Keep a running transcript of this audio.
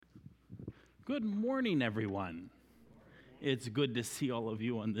Good morning, everyone. It's good to see all of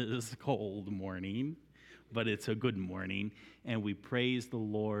you on this cold morning, but it's a good morning, and we praise the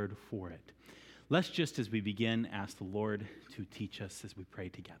Lord for it. Let's just, as we begin, ask the Lord to teach us as we pray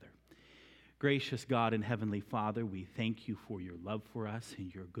together. Gracious God and Heavenly Father, we thank you for your love for us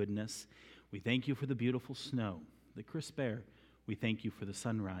and your goodness. We thank you for the beautiful snow, the crisp air. We thank you for the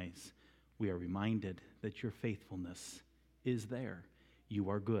sunrise. We are reminded that your faithfulness is there. You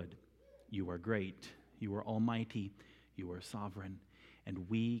are good. You are great. You are almighty. You are sovereign. And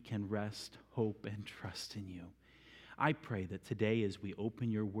we can rest, hope, and trust in you. I pray that today as we open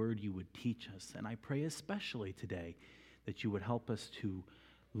your word, you would teach us. And I pray especially today that you would help us to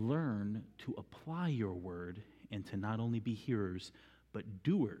learn to apply your word and to not only be hearers, but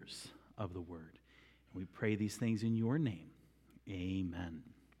doers of the word. And we pray these things in your name. Amen.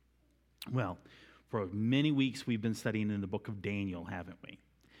 Well, for many weeks we've been studying in the book of Daniel, haven't we?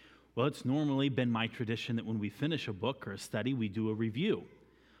 Well, it's normally been my tradition that when we finish a book or a study, we do a review.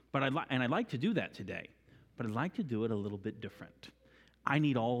 But I'd like to do that today, but I'd like to do it a little bit different. I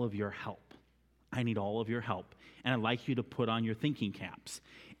need all of your help. I need all of your help. And I'd like you to put on your thinking caps.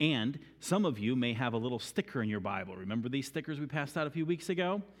 And some of you may have a little sticker in your Bible. Remember these stickers we passed out a few weeks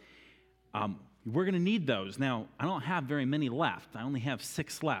ago? We're going to need those. Now, I don't have very many left. I only have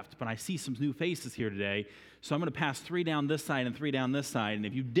 6 left, but I see some new faces here today. So I'm going to pass 3 down this side and 3 down this side. And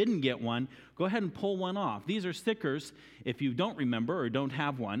if you didn't get one, go ahead and pull one off. These are stickers, if you don't remember or don't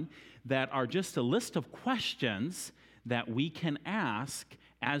have one, that are just a list of questions that we can ask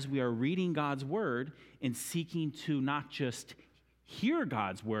as we are reading God's word and seeking to not just hear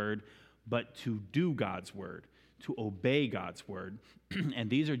God's word, but to do God's word, to obey God's word. And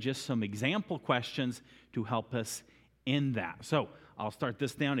these are just some example questions to help us in that. So I'll start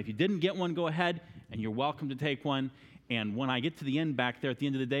this down. If you didn't get one, go ahead, and you're welcome to take one. And when I get to the end back there at the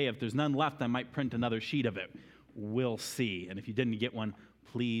end of the day, if there's none left, I might print another sheet of it. We'll see. And if you didn't get one,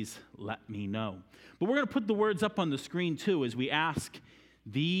 please let me know. But we're going to put the words up on the screen too as we ask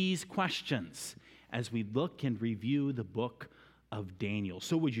these questions as we look and review the book of Daniel.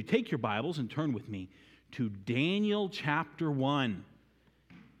 So would you take your Bibles and turn with me to Daniel chapter 1.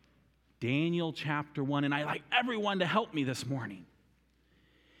 Daniel chapter 1, and I'd like everyone to help me this morning.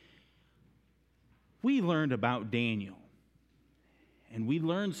 We learned about Daniel, and we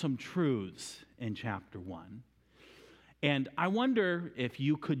learned some truths in chapter 1. And I wonder if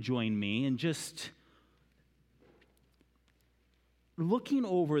you could join me in just looking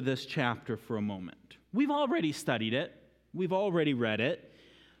over this chapter for a moment. We've already studied it. We've already read it.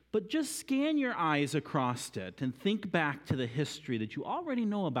 But just scan your eyes across it and think back to the history that you already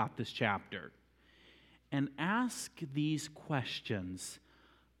know about this chapter and ask these questions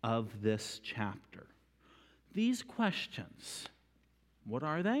of this chapter. These questions, what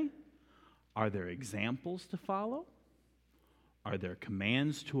are they? Are there examples to follow? Are there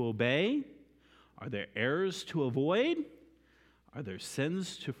commands to obey? Are there errors to avoid? Are there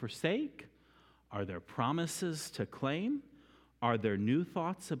sins to forsake? Are there promises to claim? Are there new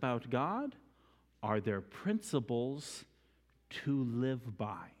thoughts about God? Are there principles to live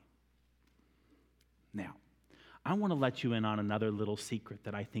by? Now, I want to let you in on another little secret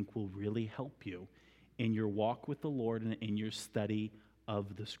that I think will really help you in your walk with the Lord and in your study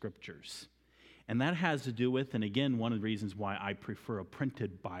of the Scriptures. And that has to do with, and again, one of the reasons why I prefer a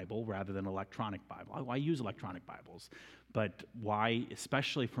printed Bible rather than an electronic Bible. I use electronic Bibles, but why,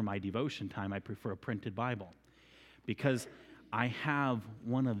 especially for my devotion time, I prefer a printed Bible. Because I have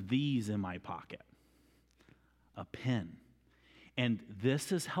one of these in my pocket, a pen. And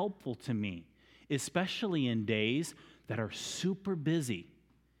this is helpful to me, especially in days that are super busy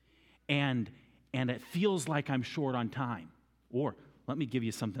and it feels like I'm short on time. Or let me give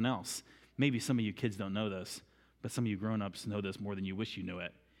you something else. Maybe some of you kids don't know this, but some of you grown-ups know this more than you wish you knew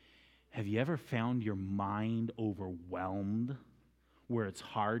it. Have you ever found your mind overwhelmed where it's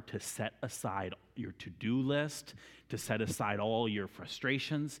hard to set aside your to-do list, to set aside all your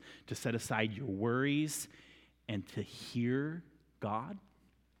frustrations, to set aside your worries, and to hear God?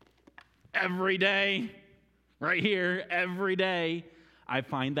 Every day, right here, every day, I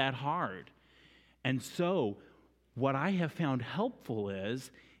find that hard. And so, what I have found helpful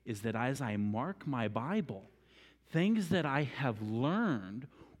is that as I mark my Bible, things that I have learned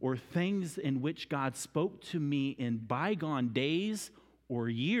or things in which God spoke to me in bygone days or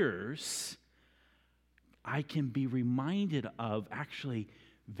years, I can be reminded of actually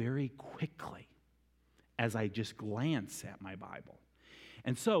very quickly as I just glance at my Bible.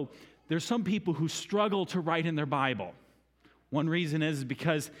 And so there's some people who struggle to write in their Bible. One reason is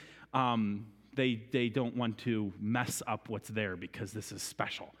because They don't want to mess up what's there because this is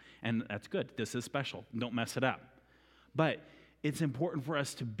special. And that's good. This is special. Don't mess it up. But it's important for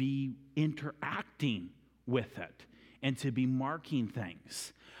us to be interacting with it and to be marking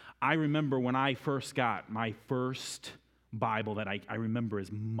things. I remember when I first got my first Bible that I remember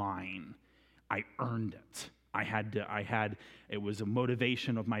is mine. I earned it. It was a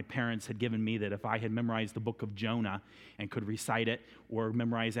motivation of my parents had given me that if I had memorized the book of Jonah and could recite it or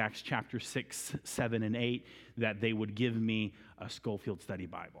memorize Acts chapter 6, 7, and 8, that they would give me a Schofield Study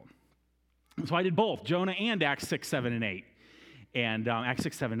Bible. So I did both, Jonah and Acts 6, 7, and 8. And Acts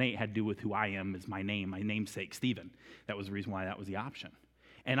 6, 7, 8 had to do with who I am as my name, my namesake, Stephen. That was the reason why that was the option.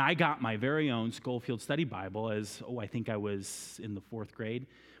 And I got my very own Schofield Study Bible as, I think I was in the 4th grade,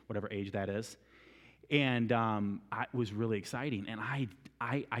 whatever age that is. And it was really exciting. And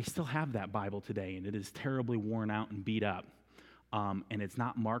I still have that Bible today, and it is terribly worn out and beat up. And it's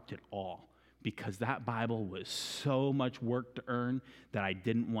not marked at all because that Bible was so much work to earn that I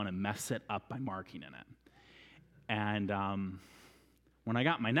didn't want to mess it up by marking in it. And when I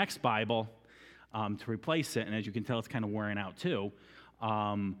got my next Bible to replace it, and as you can tell, it's kind of wearing out too,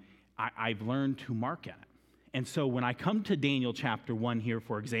 I've learned to mark in it. And so when I come to Daniel chapter 1 here,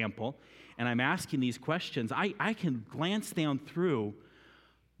 for example, and I'm asking these questions, I can glance down through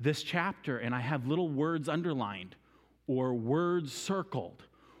this chapter and I have little words underlined or words circled,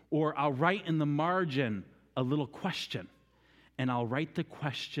 or I'll write in the margin a little question, and I'll write the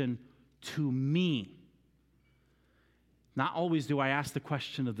question to me. Not always do I ask the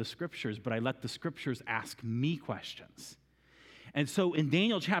question of the scriptures, but I let the scriptures ask me questions. And so in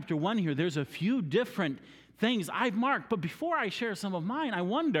Daniel chapter 1 here, there's a few different things I've marked. But before I share some of mine, I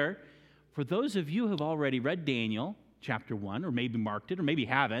wonder, for those of you who have already read Daniel chapter 1, or maybe marked it, or maybe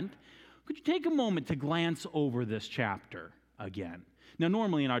haven't, could you take a moment to glance over this chapter again? Now,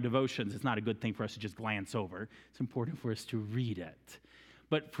 normally in our devotions, it's not a good thing for us to just glance over. It's important for us to read it.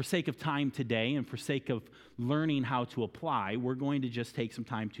 But for sake of time today and for sake of learning how to apply, we're going to just take some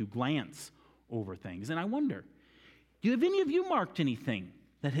time to glance over things. And I wonder, have any of you marked anything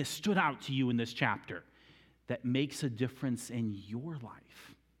that has stood out to you in this chapter that makes a difference in your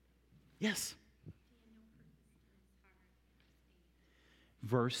life? Yes.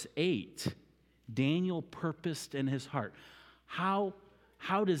 Verse 8, Daniel purposed in his heart. How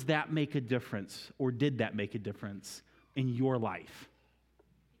does that make a difference, or did that make a difference in your life?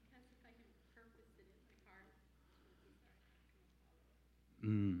 Because if I can purpose it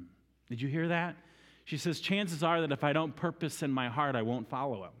in my heart. Did you hear that? She says, chances are that if I don't purpose in my heart, I won't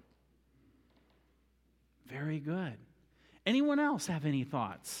follow him. Very good. Anyone else have any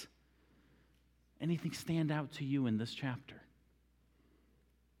thoughts? Anything stand out to you in this chapter?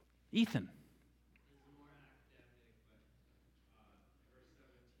 Ethan. It's more academic, but verse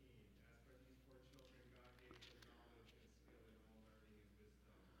 17, as for these 4 children, God gave them knowledge and skill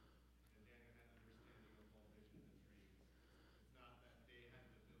in all learning and wisdom. And Daniel had understanding of all visions and dreams. It's not that they had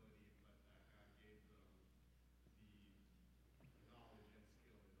the ability, but that God gave them the knowledge and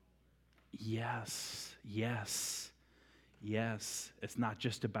skill in all learning. Yes. It's not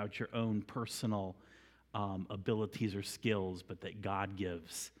just about your own personal abilities or skills, but that God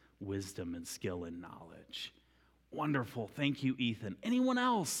gives wisdom and skill and knowledge. Wonderful. Thank you, Ethan. Anyone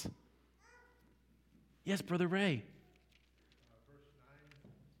else? Yes, Brother Ray. Verse 9,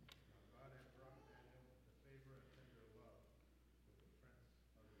 God had brought Daniel the favor and tender love with the prince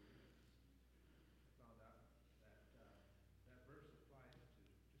of the eunuchs. I found out that verse applies to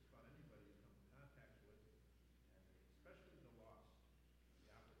just about anybody you come in contact with, and especially the lost, the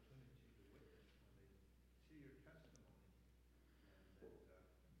opportunity to witness when they see your testimony.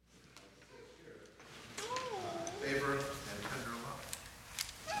 And that it says here, favor and tender love.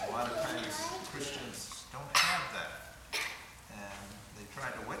 A lot of times Christians don't have that, and they try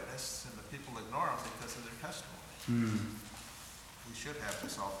to witness, and the people ignore them because of their testimony. We should have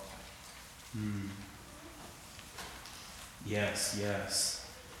this all the time. Yes.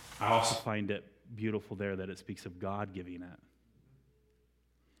 I also find it beautiful there that it speaks of God giving it.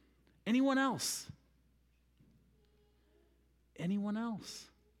 Anyone else? Anyone else?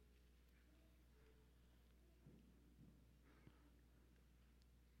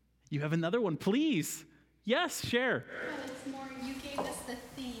 You have another one, please. Yes, share. Well, it's more, you gave us the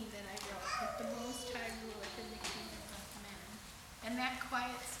theme that I wrote, that the Most High ruleth in the kingdom of men. And that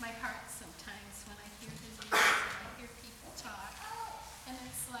quiets my heart sometimes when I hear the news and I hear people talk. And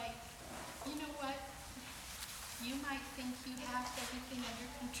it's like, you know what? You might think you have everything under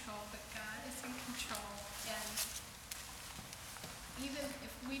control, but God is in control. And even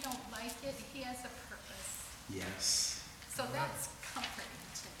if we don't like it, He has a purpose. Yes. So that's comforting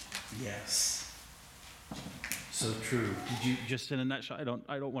to me. Yes. So true. Did you, just in a nutshell, I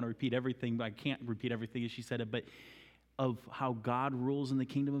don't want to repeat everything, but I can't repeat everything as she said it, but of how God rules in the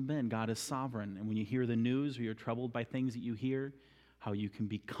kingdom of men. God is sovereign. And when you hear the news or you're troubled by things that you hear, how you can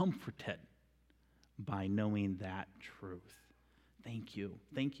be comforted by knowing that truth. Thank you.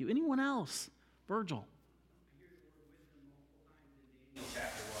 Thank you. Anyone else? Virgil.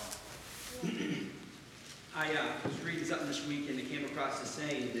 Chapter 1. I was reading something this week and I came across a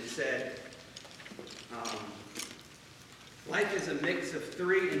saying that said, life is a mix of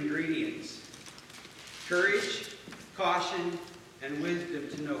 3 ingredients: courage, caution, and wisdom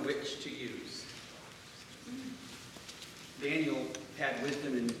to know which to use. Daniel had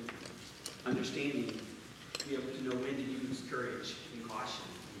wisdom and understanding to be able to know when to use courage and caution.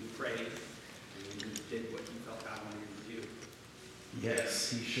 And he prayed and he did what he felt God wanted him to do. Yes,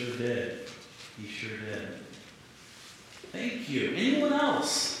 he sure did. He sure did. Thank you. Anyone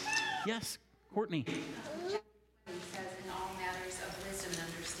else? Yes, Courtney. He says, in all matters of wisdom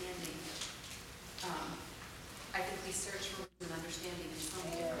and understanding. I think we search for wisdom and understanding in so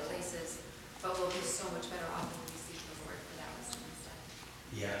many different places, but we'll be so much better off when we seek the Lord for that wisdom instead.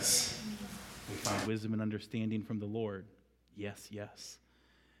 Yes. We find wisdom and understanding from the Lord. Yes, yes.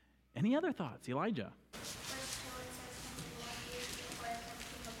 Any other thoughts? Elijah.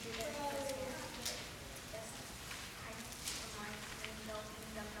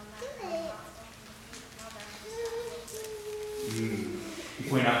 You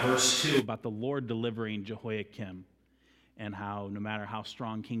point out verse 2 about the Lord delivering Jehoiakim and how no matter how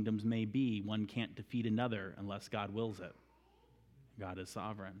strong kingdoms may be, one can't defeat another unless God wills it. God is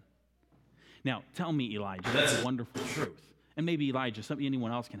sovereign. Now, tell me, Elijah, that's a wonderful truth. And maybe Elijah,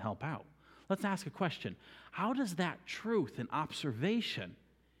 anyone else can help out. Let's ask a question. How does that truth and observation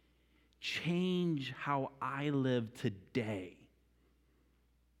change how I live today?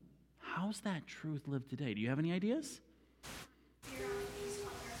 How's that truth lived today? Do you have any ideas?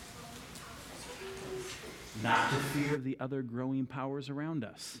 Not to fear the other growing powers around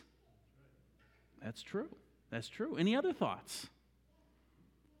us. That's true. That's true. Any other thoughts?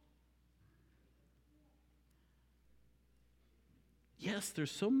 Yes,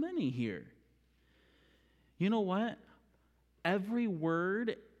 there's so many here. You know what? Every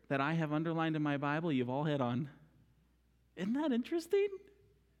word that I have underlined in my Bible, you've all hit on. Isn't that interesting?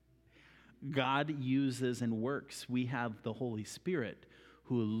 God uses and works. We have the Holy Spirit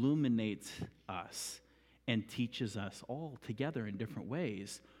who illuminates us and teaches us all together in different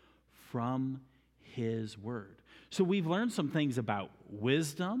ways from His Word. So we've learned some things about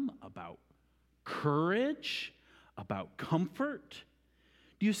wisdom, about courage, about comfort.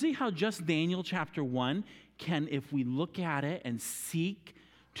 Do you see how just Daniel chapter 1 can, if we look at it and seek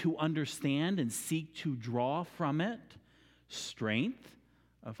to understand and seek to draw from it strength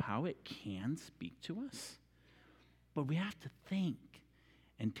of how it can speak to us? But we have to think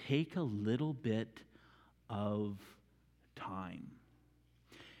and take a little bit of time.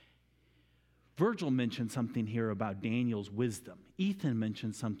 Virgil mentioned something here about Daniel's wisdom. Ethan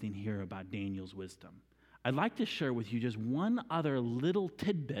mentioned something here about Daniel's wisdom. I'd like to share with you just one other little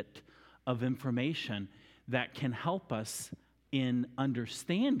tidbit of information that can help us in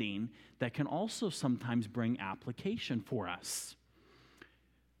understanding, that can also sometimes bring application for us.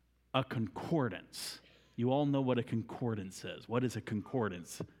 A concordance. You all know what a concordance is. What is a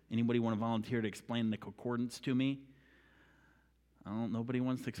concordance? Anybody want to volunteer to explain the concordance to me? Nobody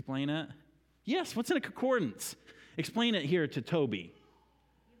wants to explain it? Yes, what's in a concordance? Explain it here to Toby.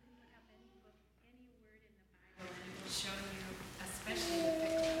 Show you, especially the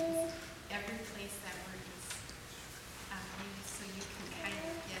thick ones, every place that word is used, so you can kind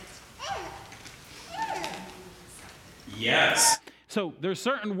of get. Yes. So there's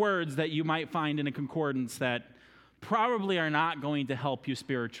certain words that you might find in a concordance that probably are not going to help you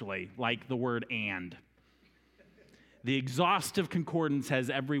spiritually, like the word "and." The exhaustive concordance has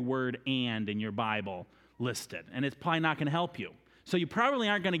every word "and" in your Bible listed, and it's probably not going to help you. So you probably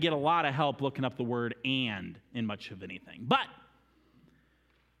aren't going to get a lot of help looking up the word "and" in much of anything. But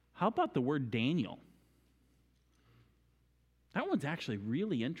how about the word Daniel? That one's actually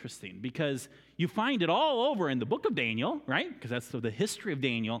really interesting because you find it all over in the book of Daniel, right? Because that's the history of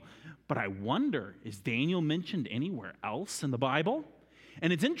Daniel. But I wonder, is Daniel mentioned anywhere else in the Bible?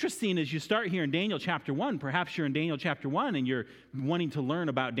 And it's interesting as you start here in Daniel chapter 1, perhaps you're in Daniel chapter 1 and you're wanting to learn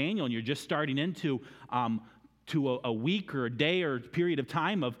about Daniel and you're just starting into a week or a day or a period of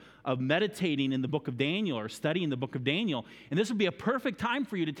time of meditating in the book of Daniel or studying the book of Daniel. And this would be a perfect time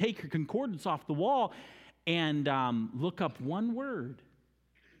for you to take your concordance off the wall and look up one word,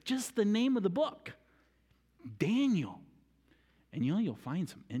 just the name of the book, Daniel. And you'll find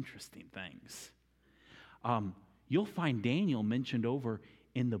some interesting things. you'll find Daniel mentioned over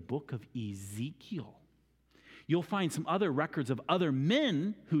in the book of Ezekiel. You'll find some other records of other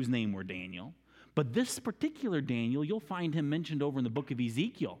men whose name were Daniel, but this particular Daniel, you'll find him mentioned over in the book of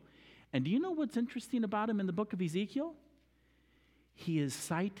Ezekiel. And do you know what's interesting about him in the book of Ezekiel? He is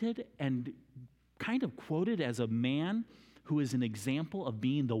cited and kind of quoted as a man who is an example of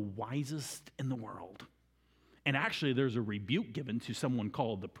being the wisest in the world. And actually, there's a rebuke given to someone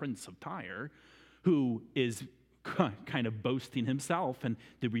called the Prince of Tyre, who is kind of boasting himself. And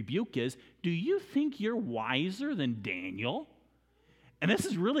the rebuke is, do you think you're wiser than Daniel? And this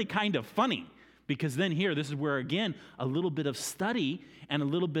is really kind of funny, because then here, this is where, again, a little bit of study and a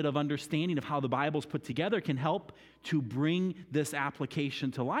little bit of understanding of how the Bible's put together can help to bring this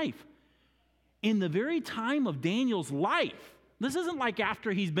application to life. In the very time of Daniel's life, this isn't like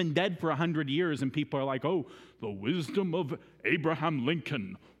after he's been dead for 100 years and people are like, oh, the wisdom of Abraham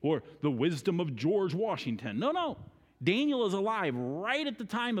Lincoln or the wisdom of George Washington. No. Daniel is alive right at the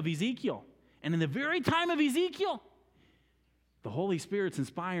time of Ezekiel. And in the very time of Ezekiel, the Holy Spirit's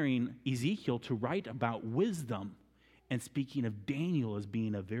inspiring Ezekiel to write about wisdom and speaking of Daniel as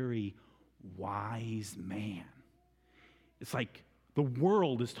being a very wise man. It's like the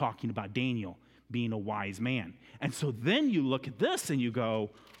world is talking about Daniel being a wise man. And so then you look at this and you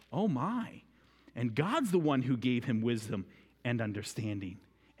go, oh my. And God's the one who gave him wisdom and understanding.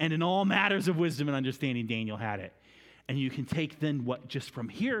 And in all matters of wisdom and understanding, Daniel had it. And you can take then what just from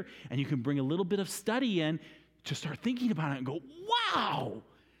here and you can bring a little bit of study in to start thinking about it and go, wow,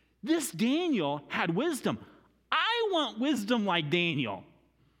 this Daniel had wisdom. I want wisdom like Daniel.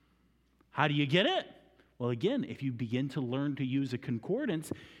 How do you get it? Well, again, if you begin to learn to use a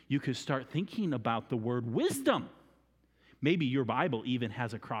concordance, you could start thinking about the word wisdom. Maybe your Bible even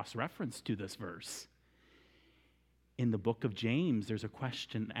has a cross-reference to this verse. In the book of James, there's a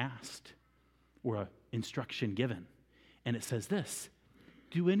question asked or an instruction given. And it says this,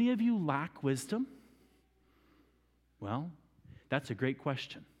 do any of you lack wisdom? Well, that's a great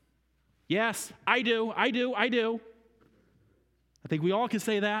question. Yes, I do. I think we all can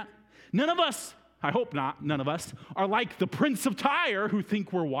say that. None of us, I hope not, none of us, are like the Prince of Tyre who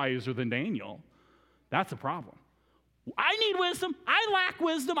think we're wiser than Daniel. That's a problem. I need wisdom. I lack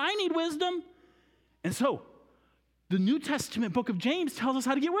wisdom. I need wisdom. And so, the New Testament book of James tells us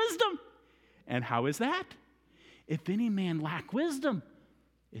how to get wisdom. And how is that? If any man lack wisdom,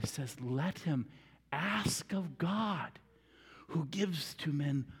 it says, let him ask of God, who gives to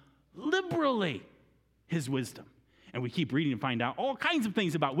men liberally his wisdom. And we keep reading and find out all kinds of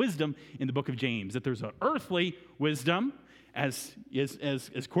things about wisdom in the book of James, that there's an earthly wisdom, as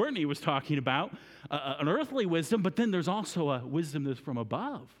Courtney was talking about, an earthly wisdom, but then there's also a wisdom that's from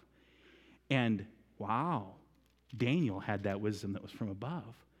above. And wow, Daniel had that wisdom that was from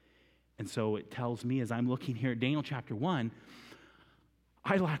above. And so it tells me, as I'm looking here at Daniel chapter 1,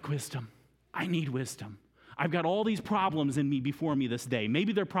 I lack wisdom. I need wisdom. I've got all these problems in me before me this day.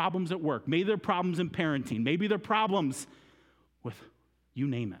 Maybe they're problems at work. Maybe they're problems in parenting. Maybe they're problems with, you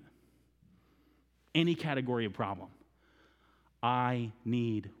name it, any category of problem. I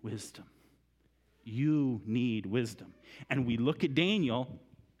need wisdom. You need wisdom. And we look at Daniel,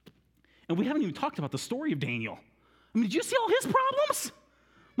 and we haven't even talked about the story of Daniel. I mean, did you see all his problems?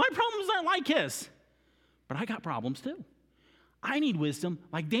 My problems aren't like his. But I got problems too. I need wisdom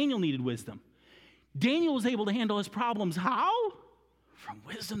like Daniel needed wisdom. Daniel was able to handle his problems. How? From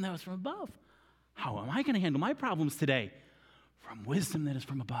wisdom that was from above. How am I going to handle my problems today? From wisdom that is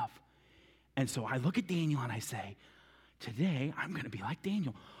from above. And so I look at Daniel and I say, today I'm going to be like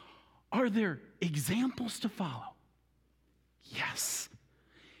Daniel. Are there examples to follow? Yes.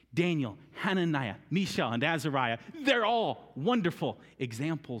 Daniel, Hananiah, Mishael, and Azariah, they're all wonderful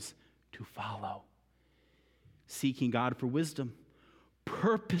examples to follow. Seeking God for wisdom,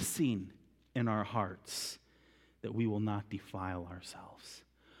 purposing in our hearts that we will not defile ourselves.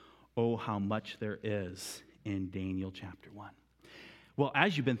 Oh, how much there is in Daniel chapter 1. Well,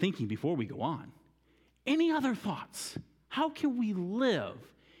 as you've been thinking before we go on, any other thoughts? How can we live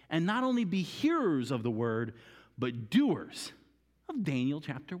and not only be hearers of the word, but doers of Daniel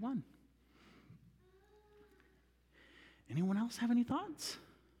chapter 1? Anyone else have any thoughts?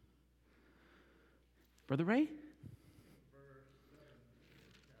 Brother Ray?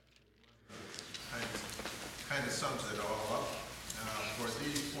 Kind of sums it all up. For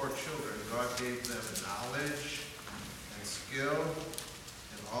these 4 children, God gave them knowledge and skill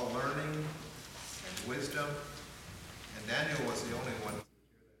and all learning and wisdom. And Daniel was the only one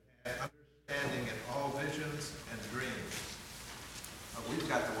that had understanding in all visions and dreams. We've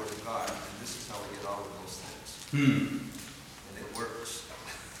got the Word of God, and this is how we get all of those things. And it works.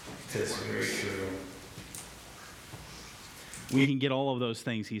 That's very true. We can get all of those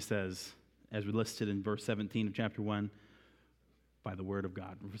things, he says, as we listed in verse 17 of chapter 1, by the word of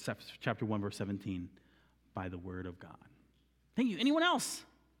God. Chapter 1, verse 17, by the word of God. Thank you. Anyone else?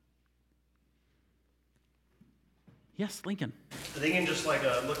 Yes, Lincoln. I think in just like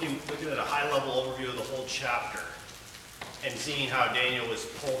looking at a high-level overview of the whole chapter and seeing how Daniel was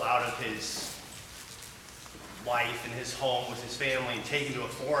pulled out of his life and his home with his family and taken to a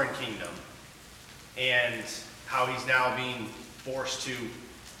foreign kingdom, and how he's now being forced to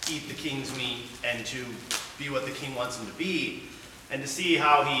eat the king's meat and to be what the king wants him to be, and to see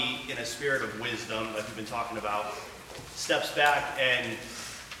how he, in a spirit of wisdom, like we've been talking about, steps back and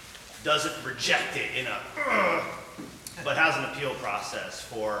doesn't reject it but has an appeal process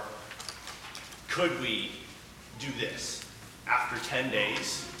for, could we do this? After 10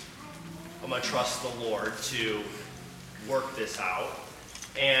 days, I'm going to trust the Lord to work this out,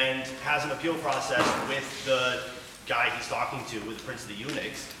 and has an appeal process with the guy he's talking to, with the prince of the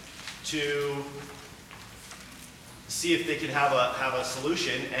eunuchs, to see if they could have a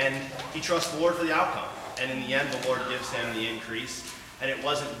solution, and he trusts the Lord for the outcome. And in the end, the Lord gives him the increase, and it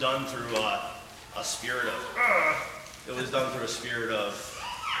wasn't done through a spirit of, it was done through a spirit of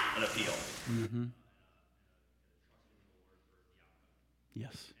an appeal. Mm-hmm.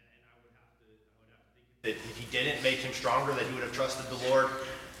 Yes. That if he didn't make him stronger, that he would have trusted the Lord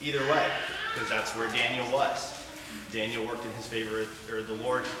either way, because that's where Daniel was. Daniel worked in his favor, or the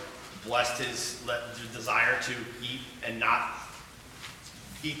Lord blessed his desire to eat and not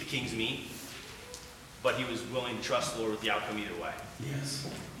eat the king's meat, but he was willing to trust the Lord with the outcome either way. Yes.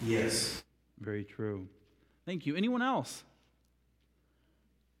 Yes. Very true. Thank you. Anyone else?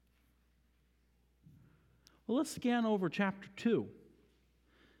 Well, let's scan over chapter 2.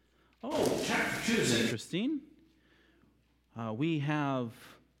 Oh, chapter 2 is interesting. We have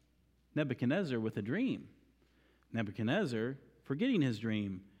Nebuchadnezzar with a dream. Nebuchadnezzar forgetting his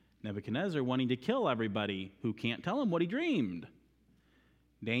dream. Nebuchadnezzar wanting to kill everybody who can't tell him what he dreamed.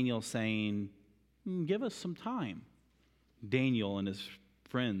 Daniel saying, give us some time. Daniel and his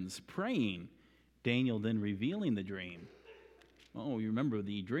friends praying. Daniel then revealing the dream. Oh, you remember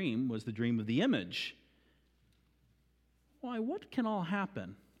the dream was the dream of the image. Why, what can all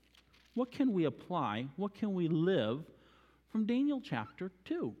happen? What can we apply? What can we live from Daniel chapter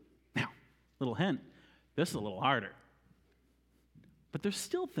 2? Now, little hint, this is a little harder. But there's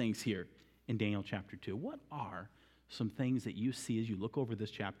still things here in Daniel chapter 2. What are some things that you see as you look over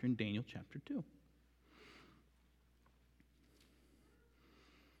this chapter in Daniel chapter 2?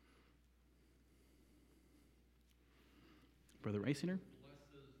 Brother Reisinger?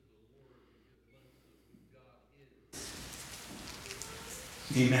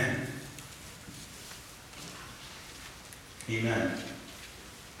 Amen. Amen.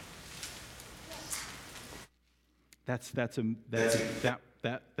 That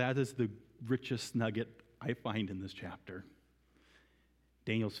is the richest nugget I find in this chapter.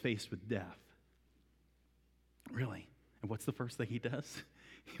 Daniel's faced with death. Really? And what's the first thing he does?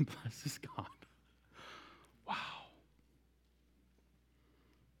 He blesses God. Wow.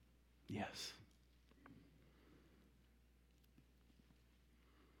 Yes.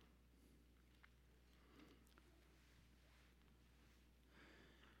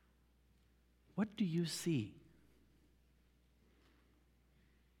 What do you see?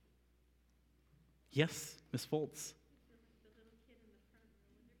 Yes, Miss Foltz.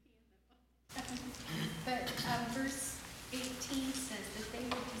 But verse 18 says that they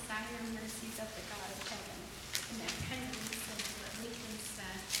would desire mercies of the God of heaven. And that kind of leads into what Lincoln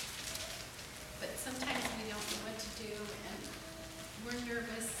said. But sometimes we don't know what to do, and we're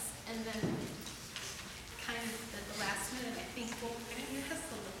nervous, and then kind of at the last minute I think, well, we're going to ask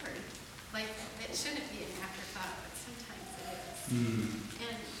the Lord. Like, it shouldn't be an afterthought, but sometimes it is.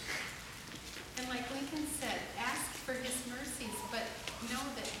 And like Lincoln said, ask for his mercies, but know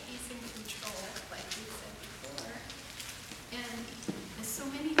that he's in control, like we said before. And so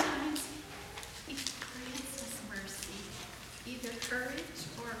many times he grants us mercy, either courage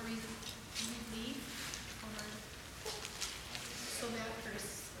or relief, or so that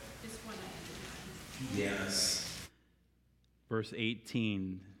verse is one I underline. Yes. Verse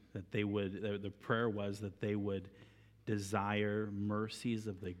 18, that they would, the prayer was that they would desire mercies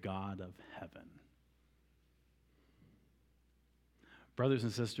of the God of heaven. Brothers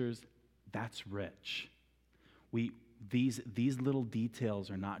and sisters, that's rich. These little details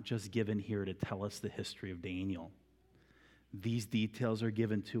are not just given here to tell us the history of Daniel. These details are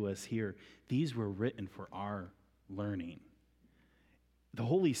given to us here. These were written for our learning. The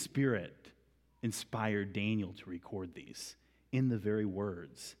Holy Spirit inspired Daniel to record these in the very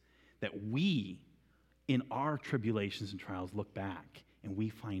words that we in our tribulations and trials, look back and we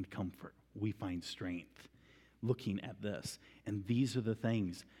find comfort, we find strength looking at this. And these are the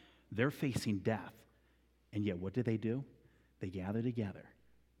things. They're facing death. And yet, what do? They gather together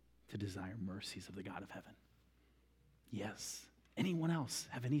to desire mercies of the God of heaven. Yes. Anyone else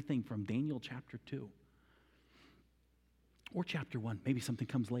have anything from Daniel chapter 2? Or chapter 1? Maybe something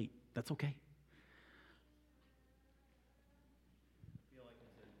comes late. That's okay.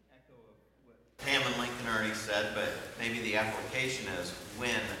 Pam and Lincoln already said, but maybe the application is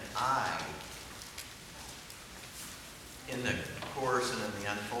when I, in the course and in the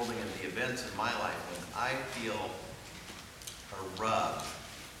unfolding of the events in my life, when I feel a rub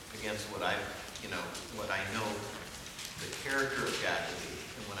against what I know the character of God to be,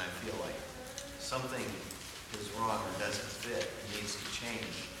 and when I feel like something is wrong or doesn't fit and needs to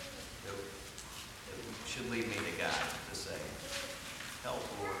change, it should lead me to God to say, help,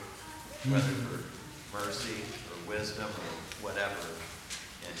 Lord, whether for mercy or wisdom or whatever,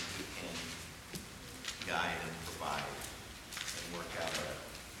 and He can guide and provide and work out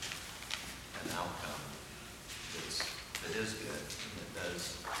an outcome that is good and that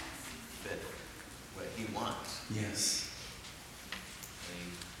does fit what He wants. Yes.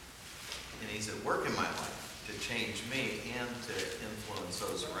 And He's at work in my life to change me and to influence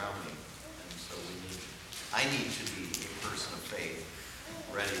those around me. And so I need to be a person of faith,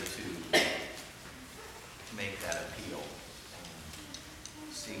 ready to make that appeal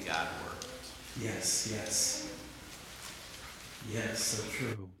and see God work. Yes, yes. Yes, so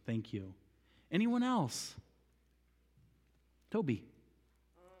true. Thank you. Anyone else? Toby.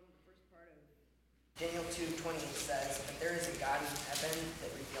 The first part of Daniel 2:28 says, "But there is a God in heaven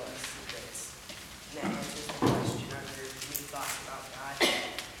that reveals secrets." And that answers the question, are there new thoughts about God? He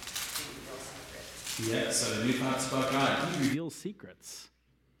reveals secrets. Yes, so new thoughts about God. He reveals secrets.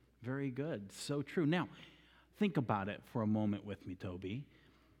 Very good. So true. Now, think about it for a moment with me, Toby.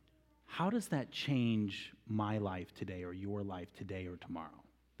 How does that change my life today or your life today or tomorrow?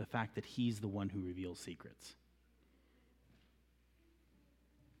 The fact that He's the one who reveals secrets.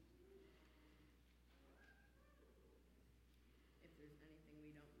 If there's anything we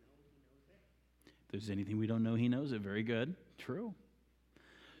don't know, He knows it. If there's anything we don't know, He knows it. Very good. True.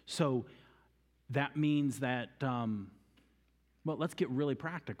 So that means that, well, let's get really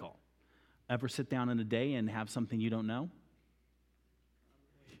practical. Ever sit down in a day and have something you don't know?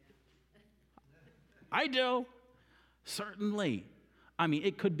 I do. Certainly. I mean,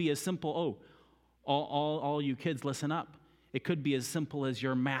 it could be as simple, all you kids listen up. It could be as simple as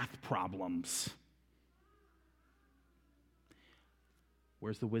your math problems.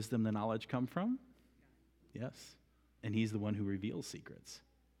 Where's the wisdom, the knowledge come from? Yes. And He's the one who reveals secrets.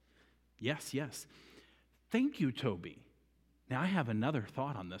 Yes, yes. Thank you, Toby. Now I have another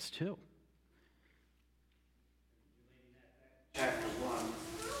thought on this too. Chapter 1,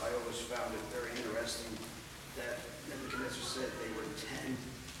 I always found it very interesting that Nebuchadnezzar said they were 10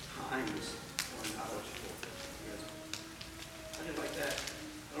 times more knowledgeable. I didn't like that.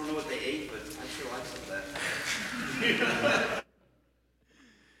 I don't know what they ate, but I sure like some of that.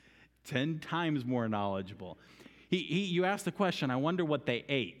 10 times more knowledgeable. You asked the question, I wonder what they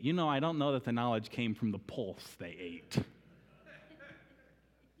ate. You know, I don't know that the knowledge came from the pulse they ate.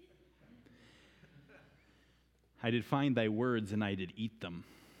 I did find thy words and I did eat them.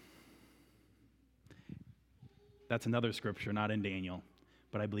 That's another scripture, not in Daniel,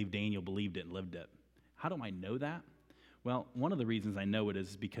 but I believe Daniel believed it and lived it. How do I know that? Well, one of the reasons I know it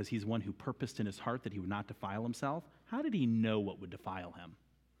is because he's one who purposed in his heart that he would not defile himself. How did he know what would defile him?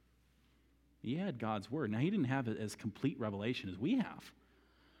 He had God's word. Now, he didn't have as complete revelation as we have,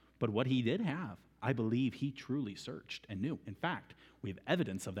 but what he did have, I believe he truly searched and knew. In fact, we have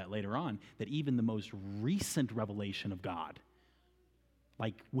evidence of that later on, that even the most recent revelation of God,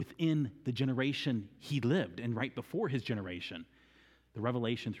 like within the generation he lived and right before his generation, the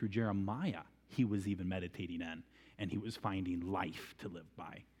revelation through Jeremiah, he was even meditating in, and he was finding life to live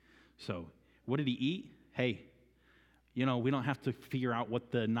by. So what did he eat? Hey, you know, we don't have to figure out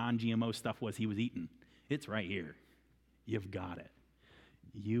what the non-GMO stuff was he was eating. It's right here. You've got it.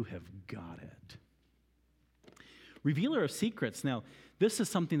 You have got it. Revealer of secrets. Now, this is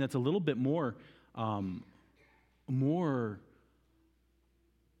something that's a little bit more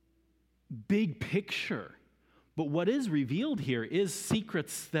big picture. But what is revealed here is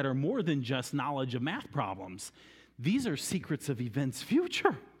secrets that are more than just knowledge of math problems. These are secrets of events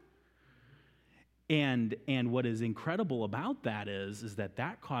future. And what is incredible about that is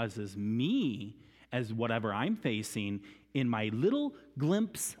that causes me, as whatever I'm facing, in my little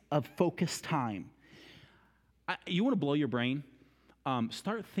glimpse of focused time. You want to blow your brain?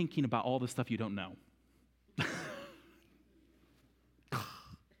 Start thinking about all the stuff you don't know.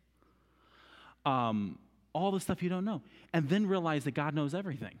 all the stuff you don't know. And then realize that God knows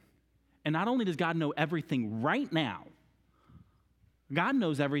everything. And not only does God know everything right now, God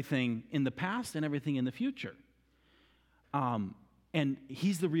knows everything in the past and everything in the future. And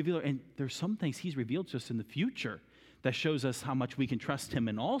he's the revealer. And there's some things he's revealed to us in the future that shows us how much we can trust him.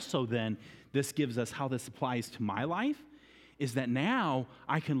 And also then, this gives us how this applies to my life, is that now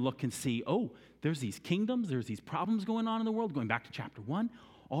I can look and see, oh, there's these kingdoms, there's these problems going on in the world, going back to chapter 1,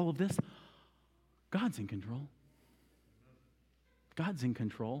 all of this. God's in control. God's in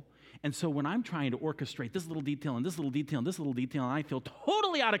control. And so when I'm trying to orchestrate this little detail and this little detail and this little detail, and I feel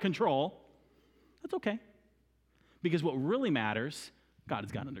totally out of control, that's okay. Because what really matters, God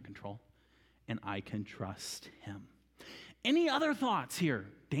has got under control, and I can trust him. Any other thoughts here?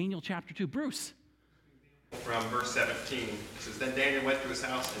 Daniel chapter 2. Bruce. From verse 17, it says, Then Daniel went to his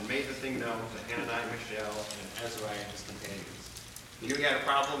house and made the thing known to Hananiah, Mishael, and Azariah and his companions. He knew he had a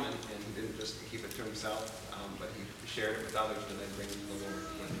problem and didn't just keep it to himself, but he shared it with others and then bring the Lord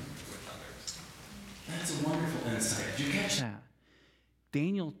in with others. That's a wonderful insight. Did you catch that?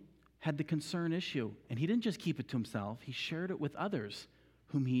 Daniel had the concern issue, and he didn't just keep it to himself. He shared it with others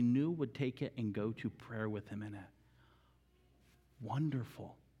whom he knew would take it and go to prayer with him in it.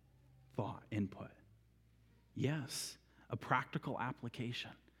 Wonderful thought, input. Yes, a practical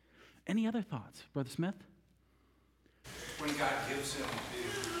application. Any other thoughts, Brother Smith? When God gives him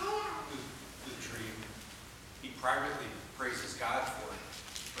the dream, he privately praises God for it,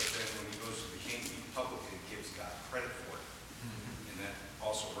 but then when he goes to the king, he publicly gives God credit for it. And that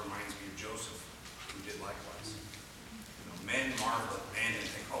also reminds me of Joseph, who did likewise. You know, men marvel at men and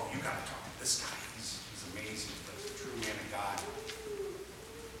think, oh, you got to talk to this guy. He's amazing. But the true man of God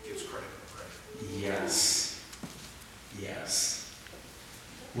gives credit for credit. Yes. Yes.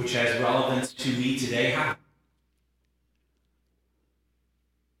 Which has relevance to me today. How?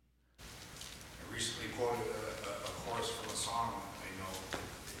 Recently quoted a chorus from a song. I know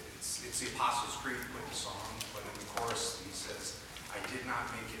it's the Apostles' Creed with the song, but in the chorus he says, "I did not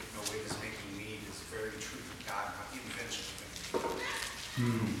make it, no it is making me. It is the very truth of God, not the invention of it."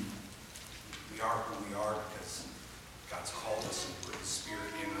 We are who we are because God's called us and put His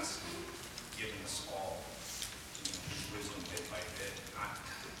Spirit in us and given us all, His wisdom bit by bit, not,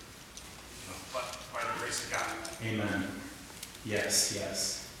 but by the grace of God. Amen. Yes,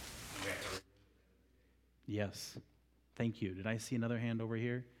 yes. And we have to. Yes. Thank you. Did I see another hand over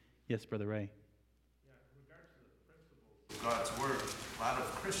here? Yes, Brother Ray. God's Word. A lot of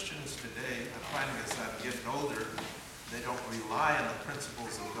Christians today, I'm finding as I'm getting older, they don't rely on the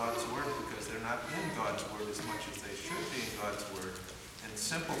principles of God's Word because they're not in God's Word as much as they should be in God's Word. And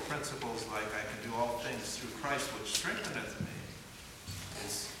simple principles like I can do all things through Christ which strengtheneth me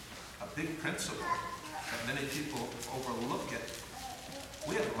is a big principle that many people overlook it.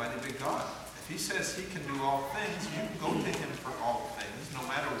 We have a mighty big God. If he says he can do all things, you can go to him for all things, no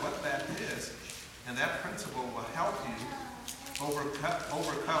matter what that is. And that principle will help you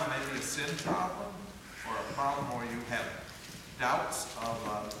overcome maybe a sin problem or a problem where you have doubts of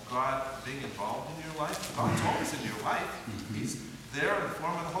God being involved in your life. God's always in your life. He's there in the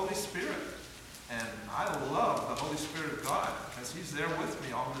form of the Holy Spirit. And I love the Holy Spirit of God because he's there with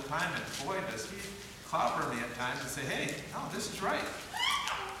me all the time. And boy, does he clobber me at times and say, hey, no, this is right.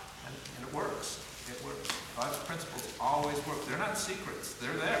 And it works. It works. God's principles always work. They're not secrets.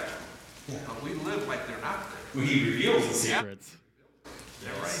 They're there. Yeah. But we live like they're not there. Well, he reveals the secrets.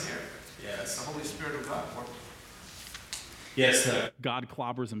 They're right here. Yes. The Holy Spirit of God works. Yes, God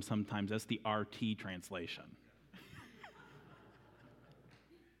clobbers him sometimes. That's the RT translation.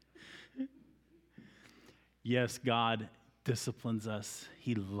 Yes, God disciplines us.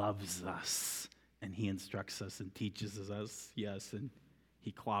 He loves us. And he instructs us and teaches us. Yes, and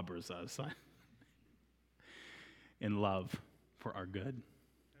he clobbers us in love for our good.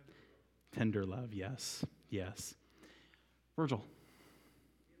 Tender love, yes, yes. Virgil.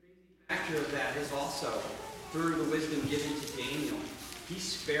 The factor of that is also, through the wisdom given to Daniel, he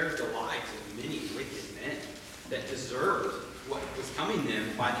spared the lives of many wicked men that deserved what was coming them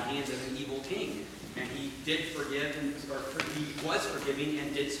by the hands of an evil king. And he did forgive, he was forgiving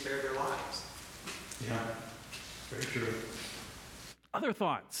and did spare their lives. Yeah, very true. Other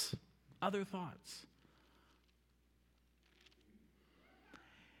thoughts? Other thoughts?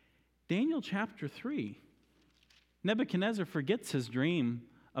 Daniel chapter 3. Nebuchadnezzar forgets his dream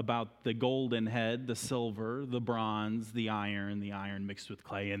about the golden head, the silver, the bronze, the iron mixed with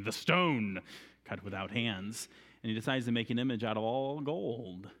clay, and the stone cut without hands. And he decides to make an image out of all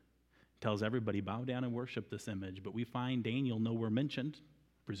gold. Tells everybody, bow down and worship this image. But we find Daniel nowhere mentioned.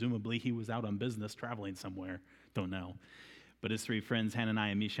 Presumably he was out on business, traveling somewhere. Don't know. But his three friends,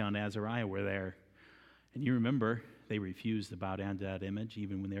 Hananiah, Mishael, and Azariah, were there. And you remember, they refused to bow down to that image.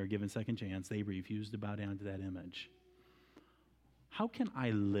 Even when they were given second chance, they refused to bow down to that image. How can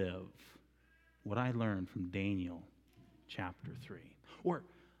I live what I learned from Daniel chapter 3? Or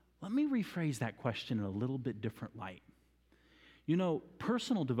let me rephrase that question in a little bit different light. You know,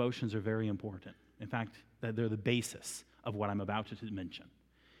 personal devotions are very important. In fact, they're the basis of what I'm about to mention.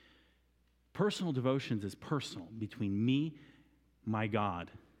 Personal devotions is personal between me, my God,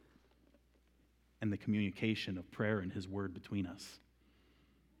 and the communication of prayer and His Word between us.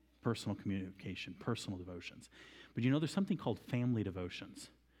 Personal communication, personal devotions. But you know, there's something called family devotions.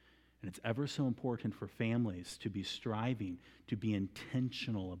 And it's ever so important for families to be striving to be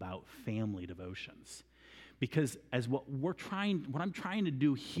intentional about family devotions. Because as what I'm trying to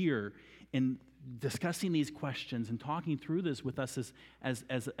do here in discussing these questions and talking through this with us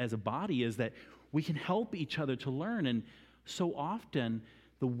as a body is that we can help each other to learn. And so often,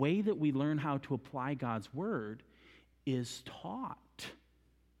 the way that we learn how to apply God's Word is taught.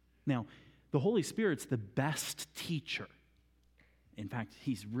 Now, the Holy Spirit's the best teacher. In fact,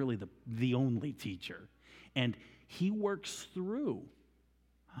 He's really the only teacher. And He works through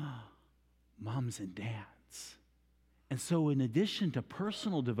moms and dads. And so in addition to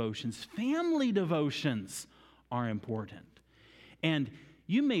personal devotions, family devotions are important. And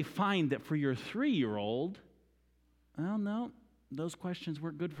you may find that for your 3-year-old, well, no, those questions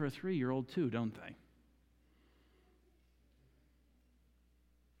work good for a 3-year-old too, don't they?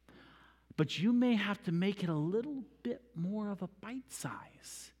 But you may have to make it a little bit more of a bite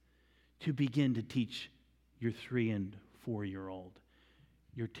size to begin to teach your 3 and 4-year-old,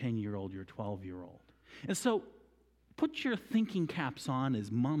 your 10-year-old, your 12-year-old. And so put your thinking caps on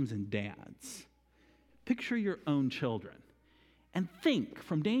as moms and dads. Picture your own children and think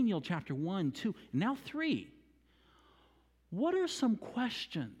from Daniel chapter 1, 2, and now 3. What are some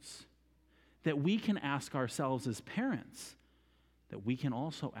questions that we can ask ourselves as parents that we can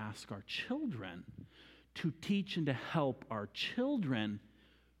also ask our children to teach and to help our children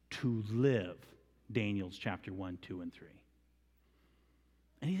to live Daniel's chapter 1, 2, and 3?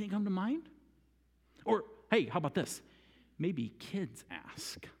 Anything come to mind? Or, hey, how about this? Maybe kids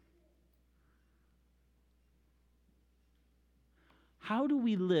ask. How do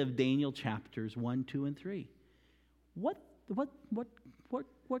we live Daniel chapters 1, 2, and 3? What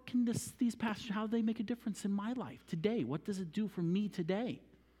can these passages, how do they make a difference in my life today? What does it do for me today?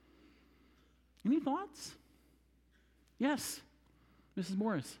 Any thoughts? Yes, Mrs.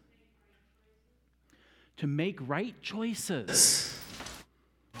 Morris. To make right choices.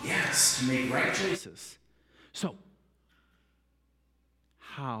 Yes, to make right choices. So,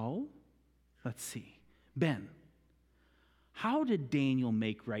 how, let's see, Ben, how did Daniel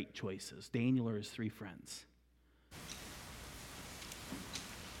make right choices? Daniel or his 3 friends?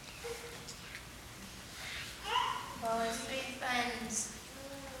 Well, his 3 friends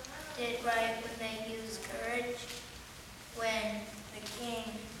did right when they used courage, when the king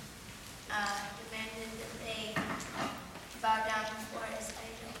demanded that they bow down before his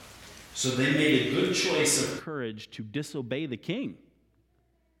idol. So they made a good choice of courage to disobey the king.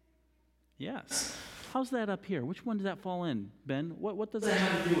 Yes. How's that up here? Which one does that fall in, Ben? What does that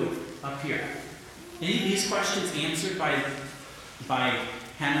have to do with up here? Any of these questions answered by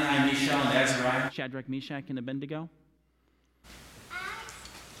Hananiah, Mishael, and Azariah, Shadrach, Meshach, and Abednego?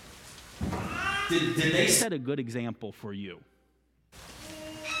 Did they set a good example for you?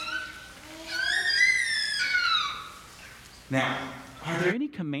 Now, are there any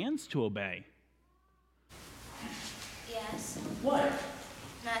commands to obey? Yes. What?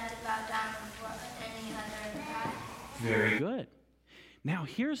 Not to bow down before any other god. Very good. Now,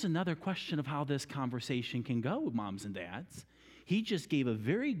 here's another question of how this conversation can go, moms and dads. He just gave a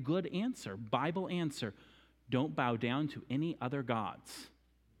very good answer, Bible answer. Don't bow down to any other gods.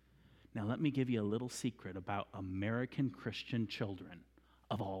 Now, let me give you a little secret about American Christian children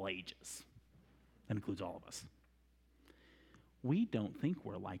of all ages. That includes all of us. We don't think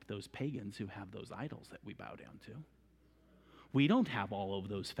we're like those pagans who have those idols that we bow down to. We don't have all of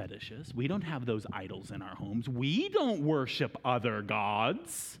those fetishes. We don't have those idols in our homes. We don't worship other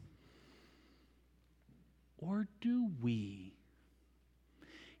gods. Or do we?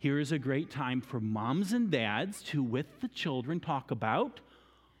 Here is a great time for moms and dads to, with the children, talk about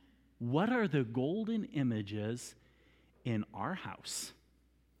what are the golden images in our house?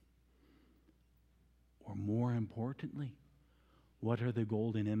 Or more importantly, what are the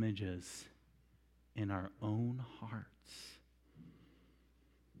golden images in our own hearts?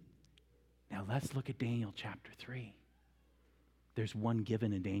 Now let's look at Daniel chapter 3. There's one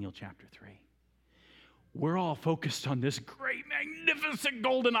given in Daniel chapter 3. we're all focused on this great, magnificent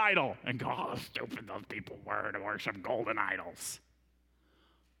golden idol. And go, how stupid those people were to worship golden idols.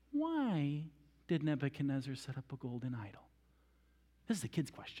 Why did Nebuchadnezzar set up a golden idol? This is the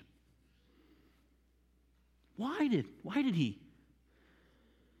kid's question. Why did he?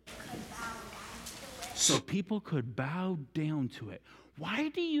 So people could bow down to it. Why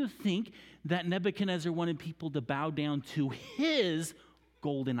do you think that Nebuchadnezzar wanted people to bow down to his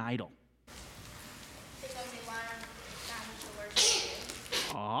golden idol? Because they wanted them to worship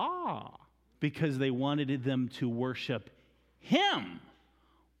him. Because they wanted them to worship him.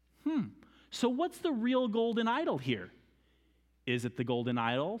 So what's the real golden idol here? Is it the golden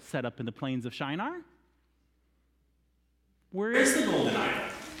idol set up in the plains of Shinar? Where is the golden idol?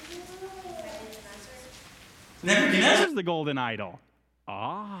 Nebuchadnezzar's the golden idol.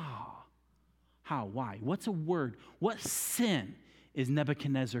 How? Why? What's a word? What sin is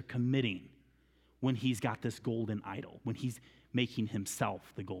Nebuchadnezzar committing when he's got this golden idol, when he's making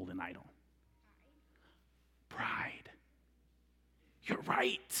himself the golden idol? Pride. You're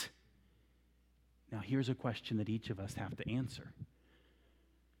right. Now, here's a question that each of us have to answer.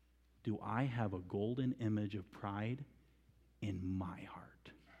 Do I have a golden image of pride in my heart?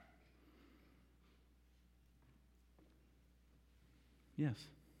 Yes,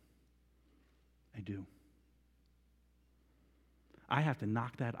 I do. I have to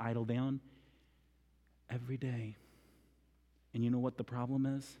knock that idol down every day. And you know what the problem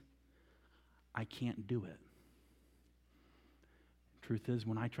is? I can't do it. Truth is,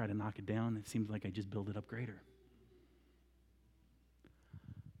 when I try to knock it down, it seems like I just build it up greater.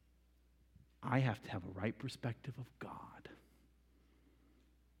 I have to have a right perspective of God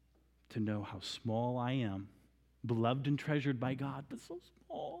to know how small I am, beloved and treasured by God, but so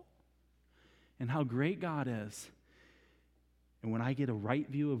small, and how great God is. And when I get a right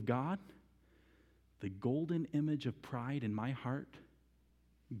view of God, the golden image of pride in my heart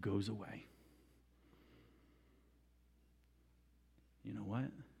goes away. You know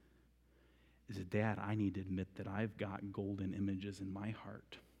what? As a dad, I need to admit that I've got golden images in my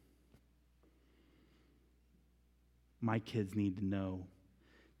heart. My kids need to know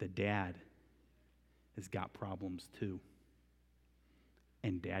that dad has got problems too.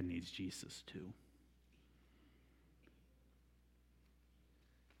 And dad needs Jesus too.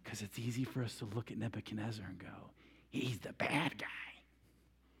 Because it's easy for us to look at Nebuchadnezzar and go, he's the bad guy.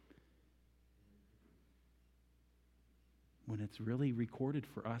 When it's really recorded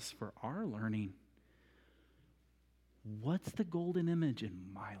for us for our learning, what's the golden image in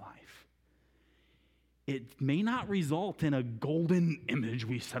my life? It may not result in a golden image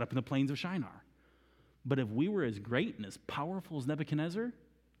we set up in the plains of Shinar. But if we were as great and as powerful as Nebuchadnezzar,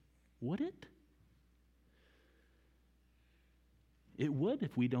 would it? It would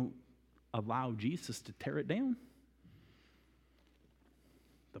if we don't allow Jesus to tear it down.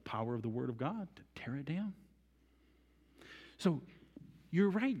 The power of the Word of God to tear it down. So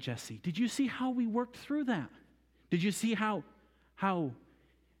you're right, Jesse. Did you see how we worked through that? Did you see how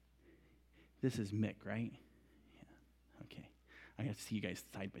this is Mick, right? Yeah. Okay. I have to see you guys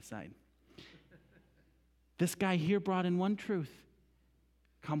side by side. This guy here brought in one truth,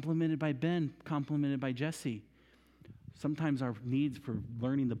 complimented by Ben, complimented by Jesse. Sometimes our needs for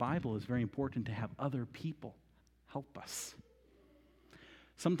learning the Bible is very important to have other people help us.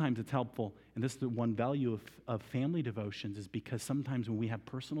 Sometimes it's helpful, and this is the one value of family devotions, is because sometimes when we have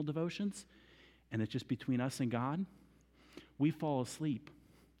personal devotions and it's just between us and God, we fall asleep.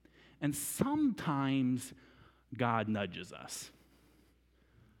 And sometimes God nudges us,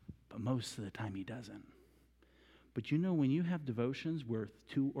 but most of the time he doesn't. But you know, when you have devotions where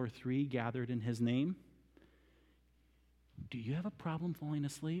 2 or 3 gathered in his name, do you have a problem falling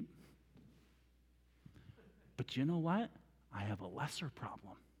asleep? But you know what? I have a lesser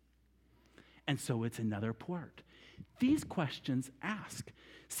problem. And so it's another part. These questions ask.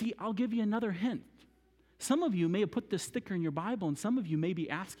 See, I'll give you another hint. Some of you may have put this sticker in your Bible, and some of you may be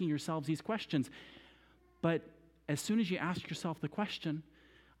asking yourselves these questions. But as soon as you ask yourself the question,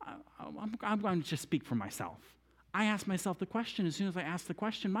 I'm going to just speak for myself. I ask myself the question. As soon as I ask the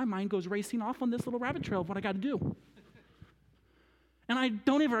question, my mind goes racing off on this little rabbit trail of what I got to do. And I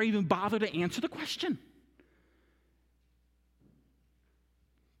don't ever even bother to answer the question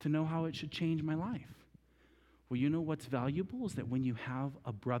to know how it should change my life. Well, you know what's valuable is that when you have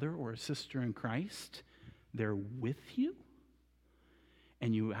a brother or a sister in Christ, they're with you,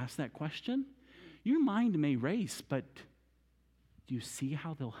 and you ask that question, your mind may race, but do you see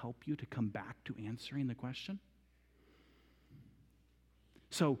how they'll help you to come back to answering the question?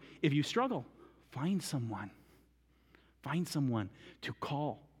 So if you struggle, find someone to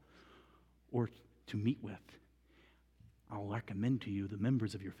call or to meet with, I'll recommend to you the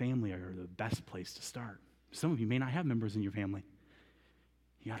members of your family are the best place to start. Some of you may not have members in your family.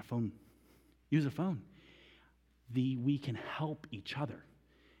 You got a phone. Use a phone. We can help each other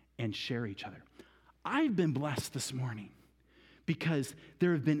and share each other. I've been blessed this morning because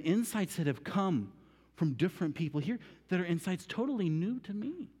there have been insights that have come from different people here that are insights totally new to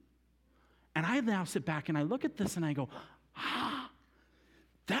me. And I now sit back and I look at this and I go,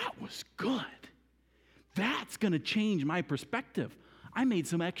 that was good. That's going to change my perspective. I made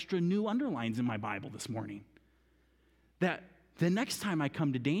some extra new underlines in my Bible this morning. That the next time I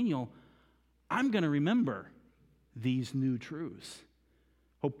come to Daniel, I'm going to remember these new truths,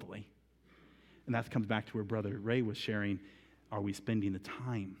 hopefully. And that comes back to where Brother Ray was sharing, are we spending the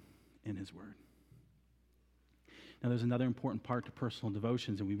time in his word? Now, there's another important part to personal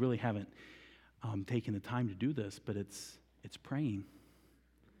devotions, and we really haven't taken the time to do this, but it's praying.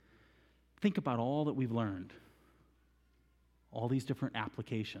 Think about all that we've learned, all these different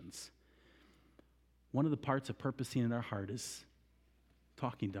applications. One of the parts of purposing in our heart is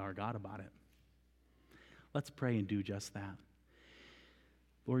talking to our God about it. Let's pray and do just that.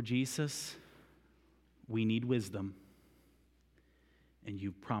 Lord Jesus, we need wisdom, and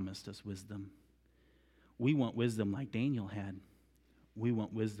you've promised us wisdom. We want wisdom like Daniel had. We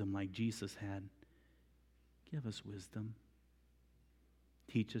want wisdom like Jesus had. Give us wisdom.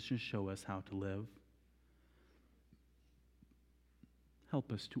 Teach us and show us how to live.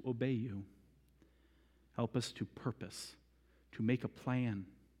 Help us to obey you. Help us to purpose, to make a plan,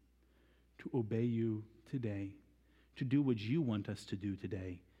 to obey you today, to do what you want us to do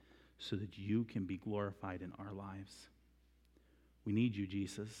today so that you can be glorified in our lives. We need you,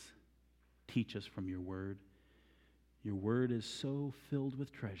 Jesus. Teach us from your word. Your word is so filled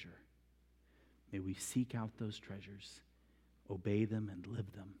with treasure. May we seek out those treasures, obey them, and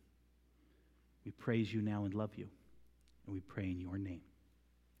live them. We praise you now and love you, and we pray in your name.